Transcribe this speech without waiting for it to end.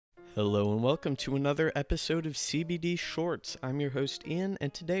Hello and welcome to another episode of CBD Shorts. I'm your host Ian,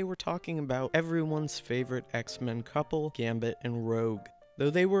 and today we're talking about everyone's favorite X-Men couple, Gambit and Rogue. Though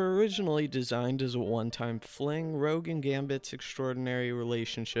they were originally designed as a one-time fling, Rogue and Gambit's extraordinary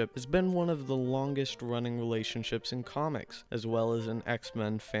relationship has been one of the longest-running relationships in comics, as well as an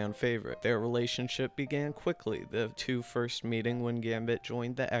X-Men fan favorite. Their relationship began quickly, the two first meeting when Gambit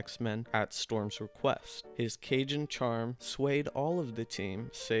joined the X-Men at Storm's request. His Cajun charm swayed all of the team,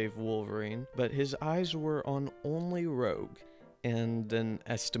 save Wolverine, but his eyes were on only Rogue and an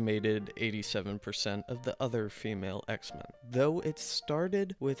estimated 87% of the other female X-Men. Though it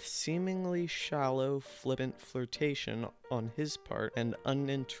started with seemingly shallow, flippant flirtation on his part and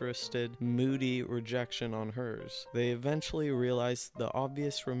uninterested, moody rejection on hers, they eventually realized the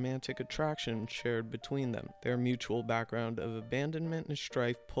obvious romantic attraction shared between them. Their mutual background of abandonment and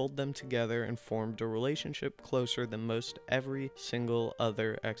strife pulled them together and formed a relationship closer than most every single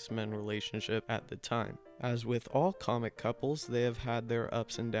other X-Men relationship at the time. As with all comic couples, they have had their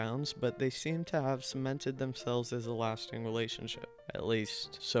ups and downs, but they seem to have cemented themselves as a lasting relationship. At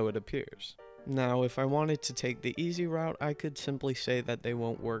least, so it appears. Now, if I wanted to take the easy route, I could simply say that they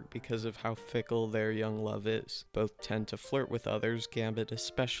won't work because of how fickle their young love is. Both tend to flirt with others, Gambit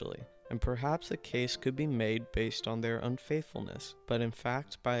especially, and perhaps a case could be made based on their unfaithfulness. But in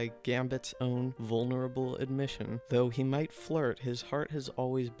fact, by Gambit's own vulnerable admission, though he might flirt, his heart has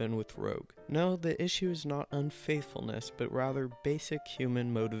always been with Rogue. No, the issue is not unfaithfulness, but rather basic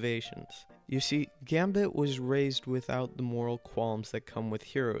human motivations. You see, Gambit was raised without the moral qualms that come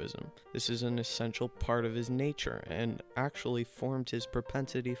with heroism. This is an essential part of his nature, and actually formed his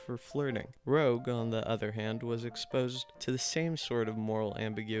propensity for flirting. Rogue, on the other hand, was exposed to the same sort of moral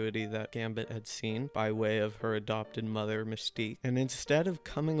ambiguity that Gambit had seen by way of her adopted mother, Mystique, and instead of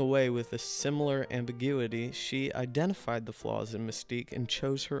coming away with a similar ambiguity, she identified the flaws in Mystique and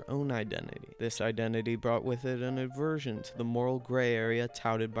chose her own identity. This identity brought with it an aversion to the moral gray area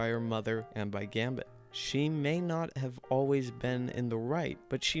touted by her mother and by Gambit. She may not have always been in the right,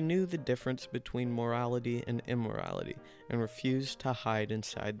 but she knew the difference between morality and immorality, and refused to hide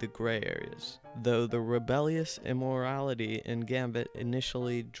inside the gray areas. Though the rebellious immorality in Gambit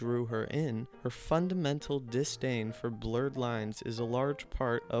initially drew her in, her fundamental disdain for blurred lines is a large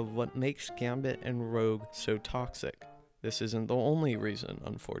part of what makes Gambit and Rogue so toxic. This isn't the only reason,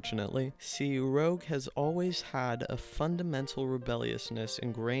 unfortunately. See, Rogue has always had a fundamental rebelliousness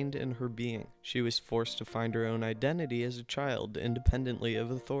ingrained in her being. She was forced to find her own identity as a child, independently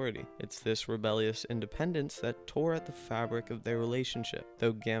of authority. It's this rebellious independence that tore at the fabric of their relationship.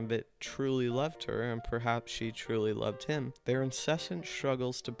 Though Gambit truly loved her, and perhaps she truly loved him, their incessant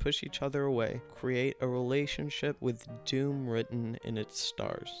struggles to push each other away create a relationship with doom written in its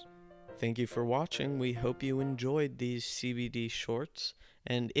stars. Thank you for watching. We hope you enjoyed these CBD shorts.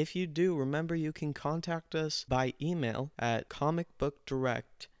 And if you do, remember you can contact us by email at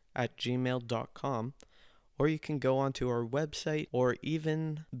comicbookdirect@gmail.com, or you can go onto our website or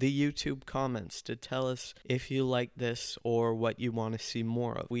even the YouTube comments to tell us if you like this or what you want to see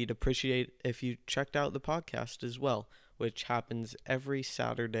more of. We'd appreciate if you checked out the podcast as well, which happens every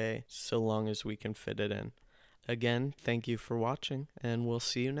Saturday so long as we can fit it in. Again, thank you for watching, and we'll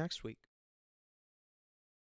see you next week.